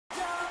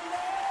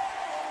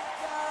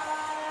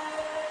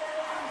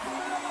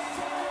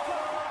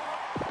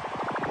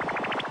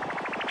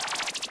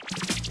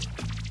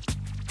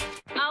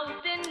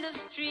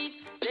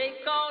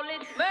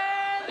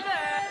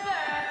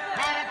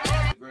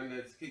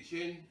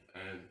kitchen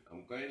and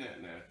I'm going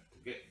out now to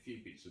get a few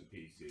bits and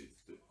pieces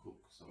to cook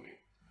something.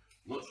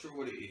 Not sure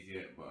what it is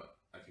yet, but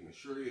I can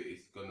assure you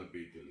it's gonna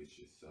be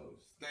delicious. So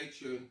stay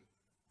tuned.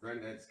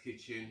 Grandad's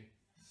Kitchen.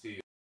 See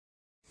you.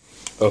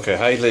 Okay,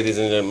 hi ladies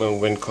and gentlemen,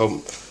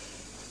 welcome.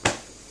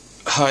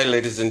 Hi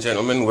ladies and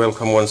gentlemen,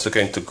 welcome once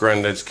again to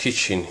Grandad's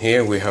Kitchen.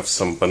 Here we have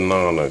some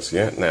bananas.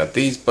 Yeah, now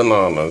these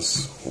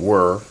bananas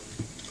were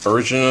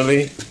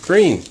originally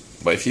green,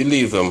 but if you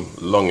leave them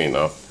long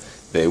enough,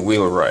 they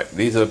will ripe.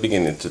 These are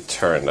beginning to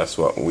turn. That's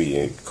what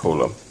we call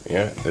them.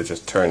 Yeah, they're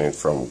just turning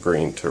from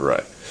green to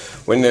ripe.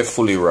 When they're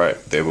fully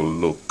ripe, they will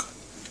look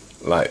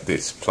like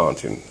this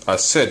planting. I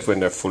said when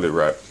they're fully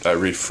ripe. I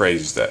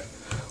rephrased that.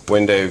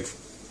 When they've,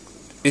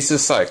 it's a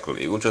cycle.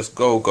 It will just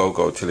go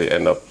till it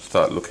end up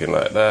start looking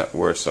like that,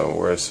 worse and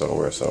worse and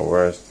worse and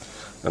worse,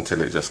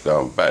 until it just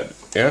gone bad.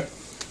 Yeah.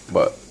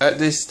 But at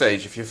this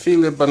stage, if you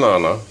feel the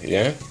banana,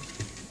 yeah,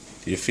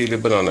 you feel the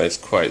banana is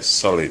quite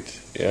solid.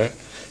 Yeah.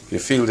 You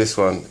feel this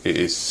one, it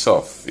is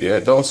soft, yeah?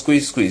 Don't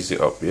squeeze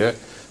it up, yeah?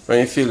 When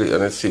you feel it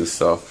and it feels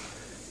soft,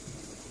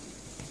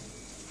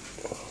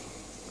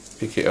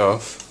 pick it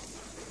off.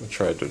 I'll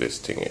try to do this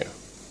thing here.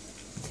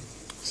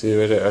 See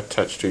where they're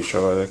attached to each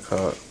other? They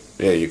can't.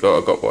 There you go,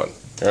 I got one,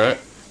 alright?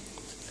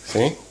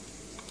 See?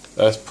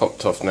 That's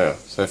popped off now.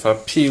 So if I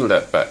peel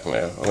that back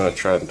now, I'm going to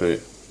try and do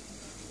it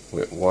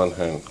with one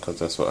hand, because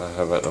that's what I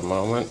have at the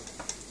moment.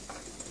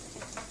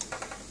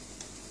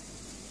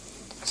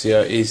 See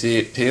how easy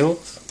it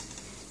peels?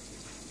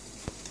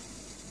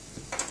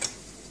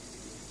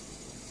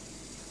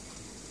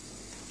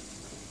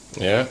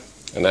 Yeah,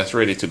 and that's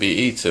ready to be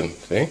eaten,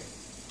 see?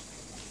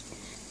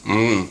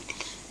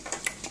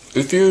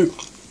 If you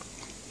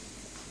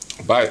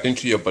bite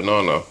into your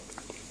banana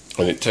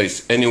and it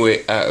tastes any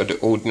way out of the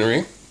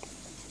ordinary,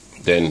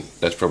 then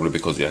that's probably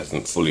because it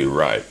hasn't fully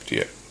ripened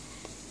yet.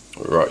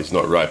 It's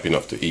not ripe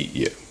enough to eat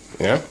yet,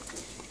 yeah?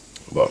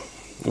 But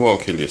it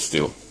won't kill you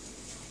still.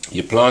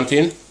 You're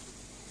planting,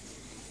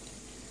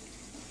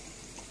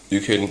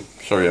 you can,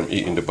 sorry, I'm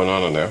eating the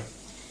banana now.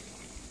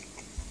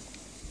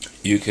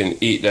 You can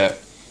eat that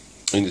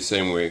in the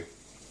same way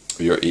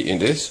you're eating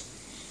this.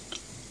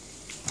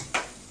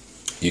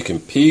 You can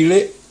peel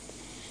it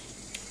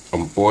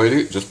and boil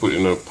it, just put it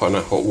in a pan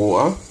of hot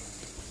water.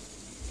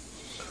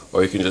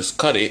 Or you can just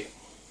cut it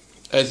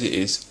as it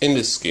is in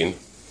the skin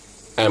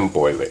and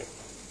boil it.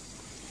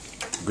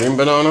 Green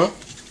banana,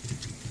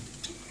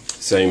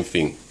 same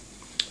thing.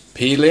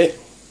 Peel it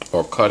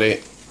or cut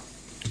it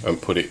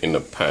and put it in a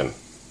pan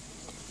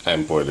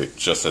and boil it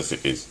just as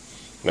it is.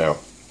 Now,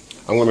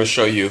 I'm going to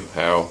show you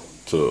how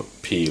to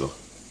peel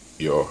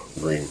your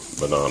green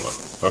banana.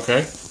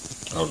 Okay?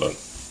 Hold on.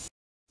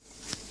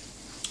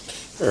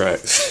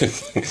 Alright.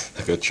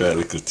 I'm going to try a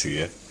little to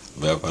you.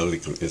 I have a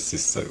little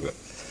assistant.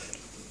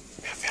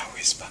 I have a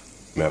whisper.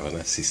 I have an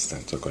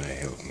assistant who's going to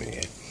help me.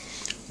 Yeah?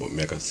 But I'm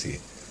going to see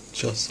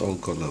just how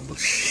gullible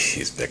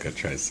she is. I can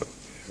try some.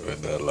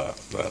 Don't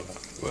laugh.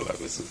 Well, that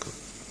was good.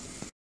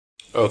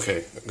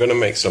 Okay. I'm going to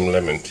make some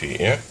lemon tea.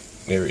 Yeah?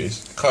 There it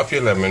is. Cut up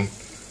your lemon.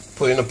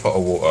 Put in a pot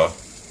of water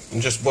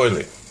and just boil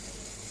it.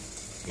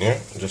 Yeah,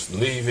 just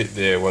leave it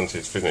there once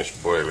it's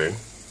finished boiling,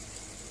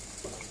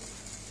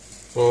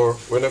 or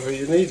whenever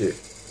you need it.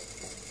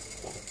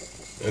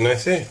 And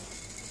that's it.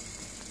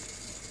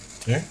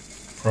 Yeah,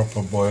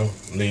 proper boil.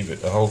 Leave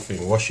it, the whole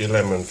thing. Wash your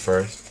lemon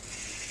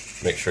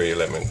first. Make sure your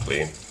lemon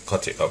clean.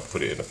 Cut it up.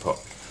 Put it in a pot.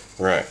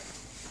 Right.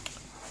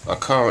 I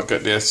can't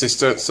get the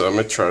assistant, so I'm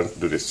gonna try and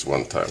do this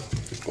one time.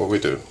 What we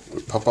do?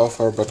 We pop off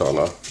our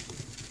banana.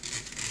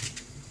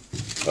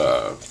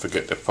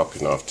 Forget the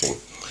popping off thing.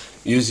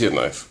 Use your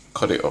knife,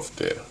 cut it off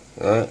there.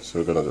 Alright, so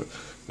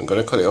I'm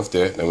gonna cut it off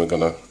there, then we're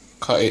gonna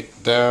cut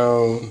it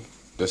down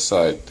the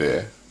side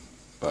there,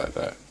 like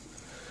that.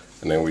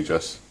 And then we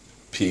just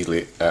peel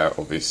it out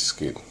of its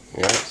skin.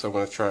 Yeah, so I'm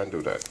gonna try and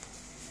do that.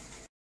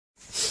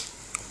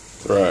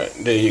 Right,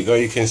 there you go,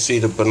 you can see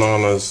the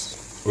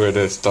bananas where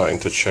they're starting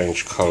to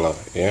change color.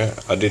 Yeah,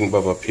 I didn't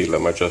bother peel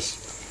them, I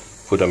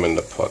just put them in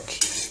the pot.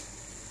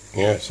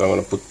 Yeah, so I'm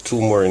gonna put 2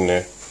 more in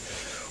there.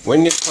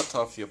 When you cut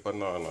off your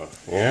banana,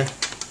 yeah?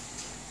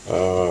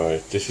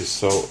 This is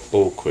so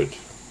awkward.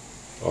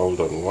 Hold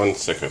on 1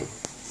 second.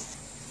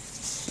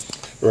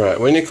 Right,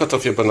 when you cut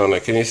off your banana,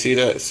 can you see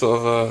that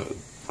sort of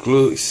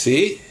glue?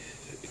 See?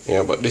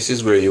 Yeah, but this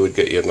is where you would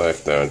get your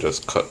knife down,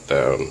 just cut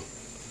down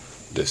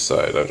this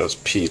side and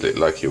just peel it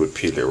like you would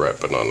peel a ripe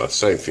banana.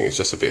 Same thing, it's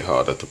just a bit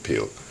harder to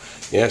peel.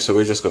 Yeah, so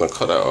we're just going to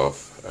cut that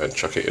off and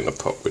chuck it in the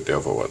pot with the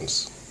other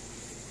ones.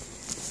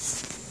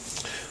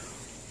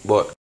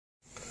 But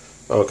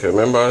okay,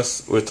 remember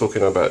we're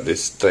talking about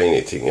this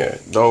stainy thing here.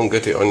 Don't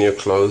get it on your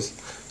clothes,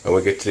 and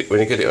when you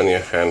get it on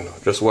your hand,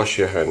 just wash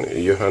your hand.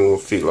 Your hand will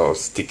feel all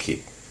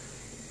sticky.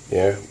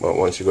 Yeah, but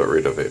once you got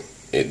rid of it,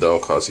 it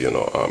don't cause you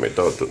no harm. It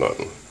don't do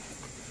nothing.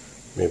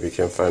 Maybe you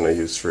can find a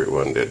use for it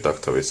one day.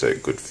 Doctor will say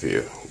good for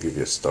you, give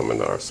you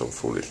stamina or some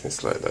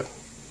foolishness like that.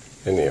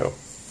 Anyhow.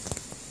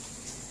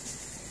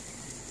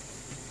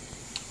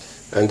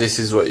 And this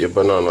is what your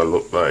banana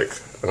look like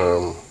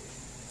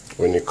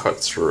when you cut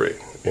through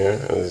it.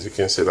 Yeah, as you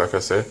can see, like I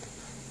said,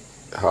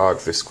 hard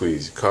to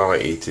squeeze. You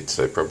can't eat it,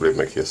 so it probably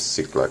make you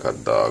sick like a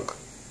dog.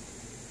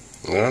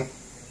 Yeah?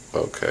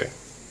 Okay.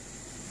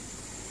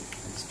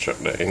 Let's chuck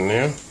that in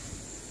there.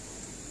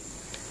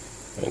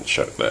 And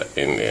chuck that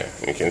in there.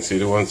 You can see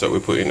the ones that we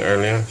put in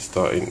earlier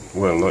starting,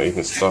 well, not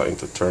even starting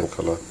to turn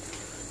color,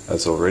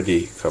 has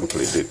already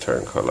completely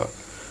turned color.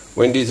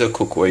 When these are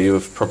cooked, what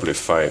you'll probably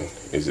find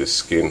is the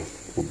skin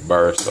will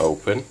burst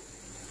open.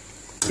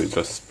 We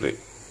just split,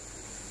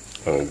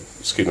 and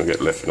the skin will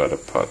get left in the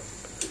pot.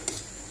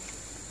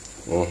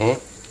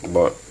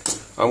 But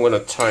I'm gonna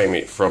time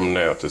it from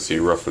now to see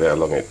roughly how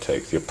long it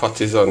takes. Your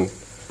pot is on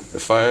the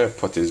fire,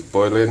 pot is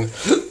boiling.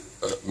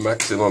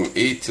 Maximum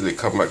heat till it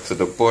come back to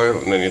the boil,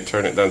 and then you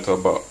turn it down to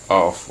about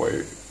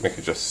halfway, make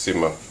it just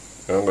simmer.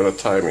 And I'm gonna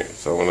time it,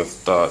 so I'm gonna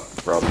start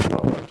from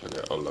now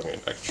actually how long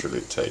it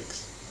actually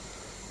takes.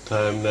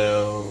 Time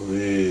now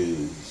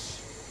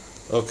is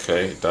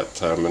okay. That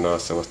time and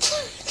also what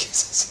time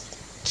is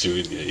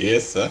Julia?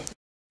 Yes, sir.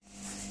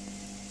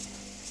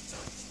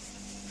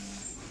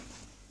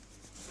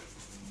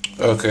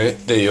 Okay,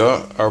 there you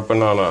are, our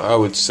banana. I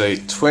would say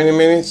 20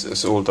 minutes,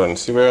 it's all done.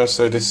 See where I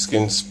say the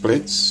skin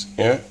splits?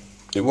 Yeah,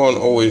 it won't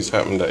always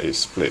happen that it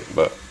split,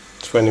 but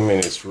 20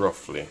 minutes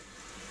roughly.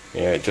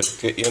 Yeah,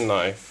 just get your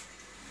knife,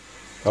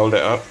 hold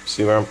it up,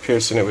 see where I'm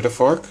piercing it with a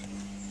fork?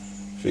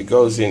 If it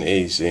goes in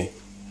easy,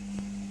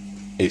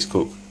 it's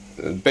cooked.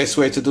 The best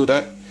way to do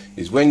that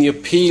is when you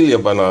peel your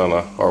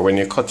banana, or when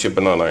you cut your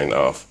banana in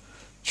half,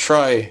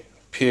 try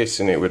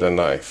piercing it with a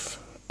knife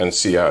and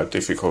see how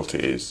difficult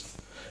it is.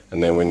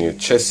 And then when you're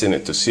chesting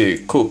it to see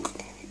it cook,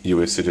 you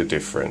will see the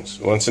difference.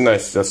 Once a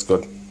knife, that's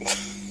good.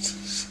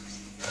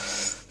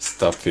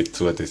 Stop it,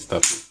 Twitter,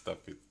 stop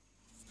it.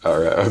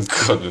 Alright, I'm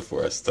good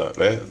before I start.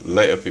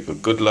 Later, people,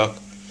 good luck.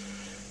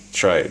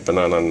 Try it,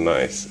 banana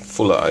nice.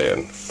 Full of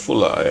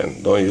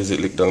iron. Don't use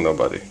it, lick down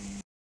nobody.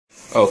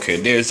 Okay,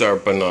 there's our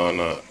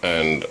banana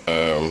and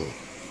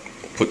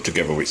put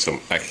together with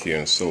some ackee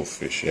and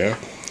saltfish, yeah?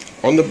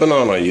 On the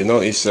banana, you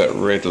notice that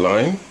red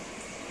line?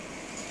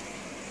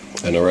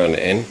 And around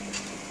the end,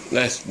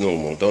 that's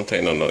normal. Don't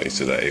take no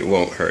notice of that. It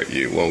won't hurt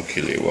you, it won't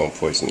kill you, it won't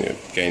poison you.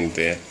 Again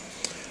there.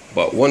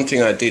 But one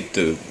thing I did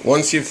do,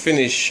 once you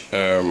finish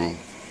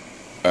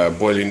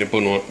boiling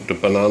the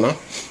banana,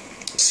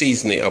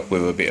 season it up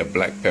with a bit of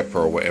black pepper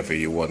or whatever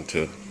you want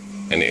to,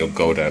 and it'll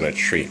go down a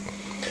treat.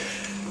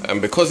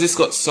 And because it's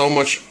got so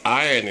much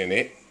iron in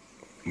it,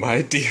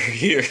 my dear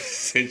here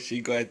said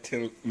she gonna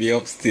tell me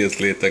upstairs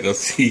later, go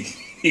see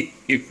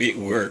if it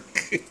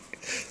works.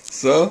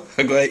 So,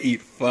 I'm going to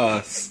eat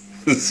fast.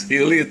 See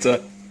you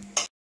later.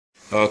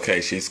 Okay,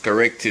 she's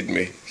corrected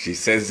me. She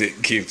says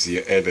it gives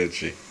you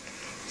energy.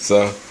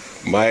 So,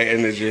 my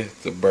energy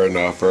to burn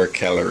off her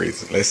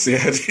calories. Let's see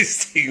how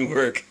this thing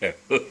works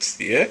out,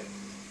 yeah?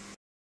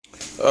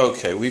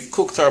 Okay, we've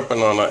cooked our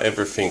banana.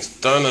 Everything's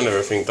done and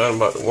everything done.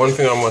 But one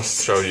thing I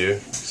must show you.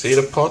 See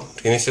the pot?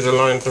 Can you see the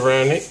lines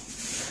around it?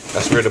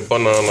 That's where the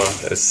banana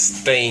has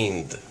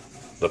stained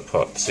the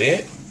pot. See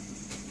it?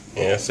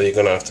 Yeah, so you're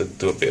gonna have to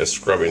do a bit of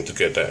scrubbing to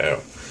get that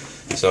out.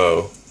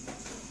 So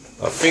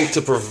I think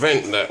to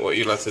prevent that, what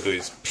you'll have to do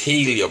is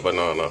peel your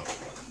banana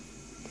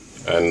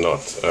and not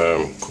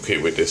cook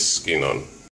it with this skin on.